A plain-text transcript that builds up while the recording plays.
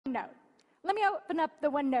let me open up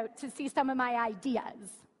the OneNote to see some of my ideas.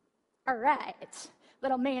 All right,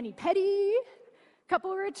 little mani-pedi,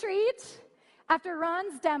 couple retreat. After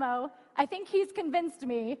Ron's demo, I think he's convinced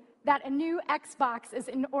me that a new Xbox is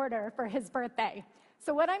in order for his birthday.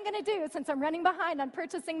 So what I'm going to do, since I'm running behind on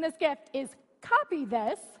purchasing this gift, is copy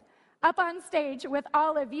this up on stage with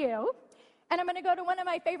all of you, and I'm going to go to one of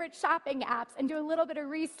my favorite shopping apps and do a little bit of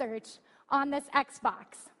research on this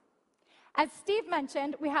Xbox. As Steve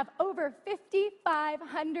mentioned, we have over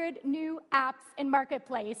 5,500 new apps in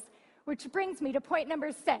Marketplace, which brings me to point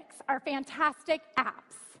number 6, our fantastic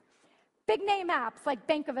apps. Big name apps like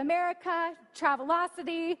Bank of America,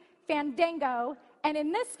 Travelocity, Fandango, and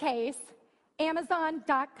in this case,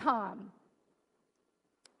 Amazon.com.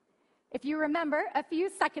 If you remember, a few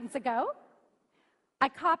seconds ago, I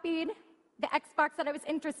copied the Xbox that I was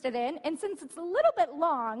interested in, and since it's a little bit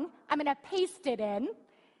long, I'm going to paste it in,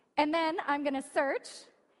 and then I'm going to search,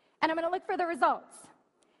 and I'm going to look for the results.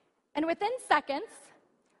 And within seconds,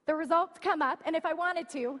 the results come up, and if I wanted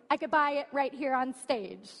to, I could buy it right here on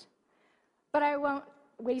stage. But I won't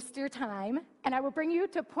waste your time, and I will bring you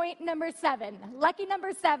to point number 7. Lucky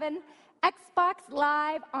number 7, Xbox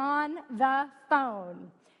Live on the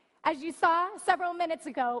phone. As you saw several minutes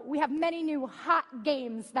ago, we have many new hot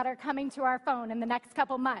games that are coming to our phone in the next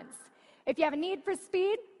couple months. If you have a need for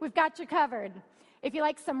speed, we've got you covered. If you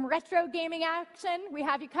like some retro gaming action, we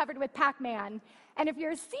have you covered with Pac-Man. And if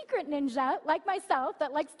you're a secret ninja, like myself,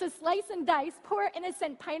 that likes to slice and dice poor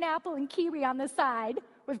innocent pineapple and kiwi on the side,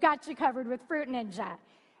 we've got you covered with Fruit Ninja.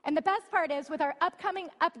 And the best part is, with our upcoming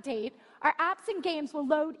update, our apps and games will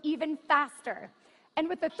load even faster. And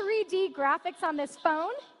with the 3D graphics on this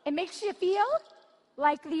phone, it makes you feel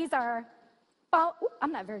like these are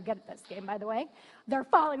I'm not very good at this game, by the way. They're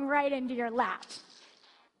falling right into your lap.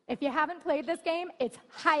 If you haven't played this game, it's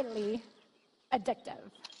highly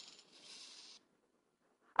addictive.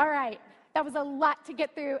 All right, that was a lot to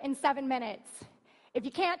get through in 7 minutes. If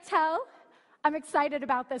you can't tell, I'm excited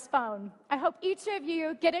about this phone. I hope each of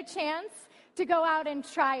you get a chance to go out and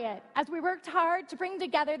try it, as we worked hard to bring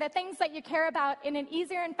together the things that you care about in an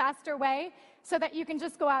easier and faster way so that you can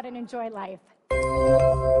just go out and enjoy life.